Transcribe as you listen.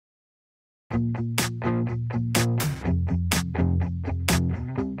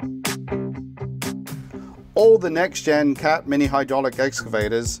All the next-gen Cat mini hydraulic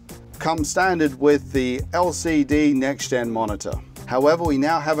excavators come standard with the LCD next-gen monitor. However, we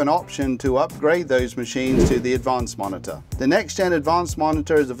now have an option to upgrade those machines to the advanced monitor. The next-gen advanced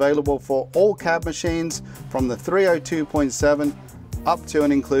monitor is available for all cab machines from the 302.7 up to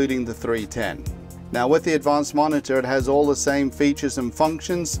and including the 310. Now with the advanced monitor, it has all the same features and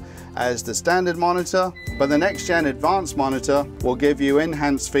functions as the standard monitor, but the next-gen advanced monitor will give you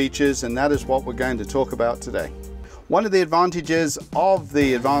enhanced features, and that is what we're going to talk about today. One of the advantages of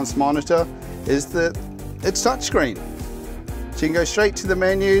the advanced monitor is that it's touchscreen. So you can go straight to the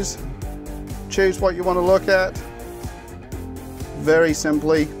menus, choose what you want to look at, very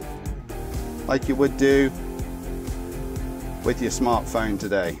simply, like you would do with your smartphone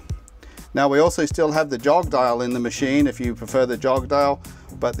today. Now we also still have the jog dial in the machine if you prefer the jog dial,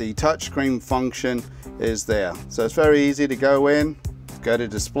 but the touchscreen function is there. So it's very easy to go in, go to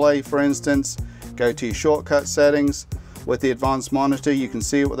display for instance, go to your shortcut settings. With the advanced monitor you can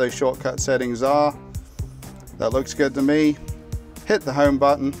see what those shortcut settings are. That looks good to me. Hit the home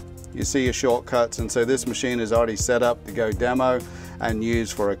button, you see your shortcuts, and so this machine is already set up to go demo and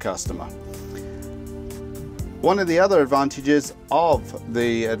use for a customer. One of the other advantages of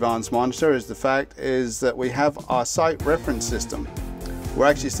the advanced monitor is the fact that we have our site reference system. We're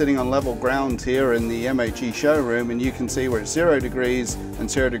actually sitting on level ground here in the MHE showroom, and you can see we're at 0 degrees and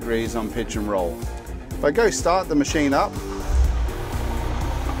 0 degrees on pitch and roll. If I go start the machine up,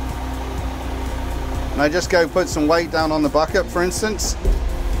 and I just go put some weight down on the bucket for instance,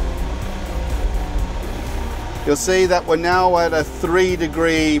 you'll see that we're now at a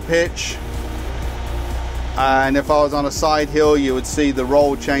 3-degree pitch. And if I was on a side hill, you would see the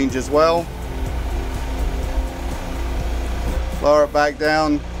roll change as well. Lower it back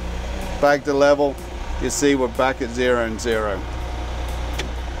down, back to level. You see we're back at 0 and 0.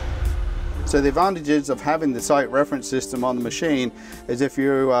 So the advantages of having the site reference system on the machine is if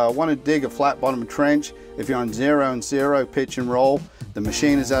you want to dig a flat bottom trench, if you're on 0 and 0 pitch and roll, the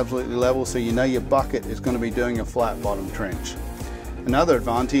machine is absolutely level, so you know your bucket is going to be doing a flat bottom trench. Another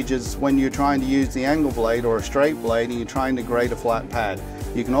advantage is when you're trying to use the angle blade or a straight blade and you're trying to grade a flat pad.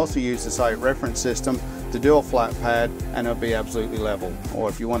 You can also use the site reference system to do a flat pad and it'll be absolutely level. Or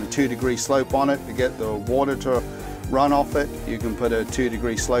if you want a 2-degree slope on it to get the water to run off it, you can put a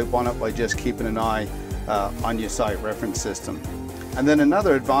 2-degree slope on it by just keeping an eye on your site reference system. And then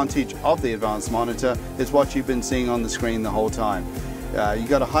another advantage of the advanced monitor is what you've been seeing on the screen the whole time. You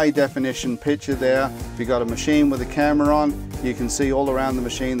got a high definition picture there. If you've got a machine with a camera on, you can see all around the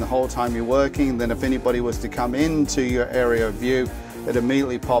machine the whole time you're working. Then if anybody was to come into your area of view, it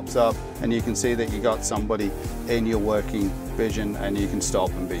immediately pops up and you can see that you got somebody in your working vision and you can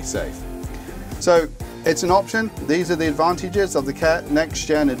stop and be safe. So it's an option. These are the advantages of the Cat Next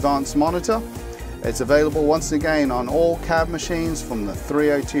Gen Advanced Monitor. It's available once again on all cab machines from the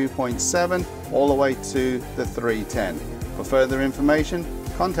 302.7 all the way to the 310. For further information,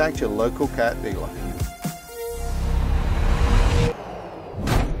 contact your local Cat dealer.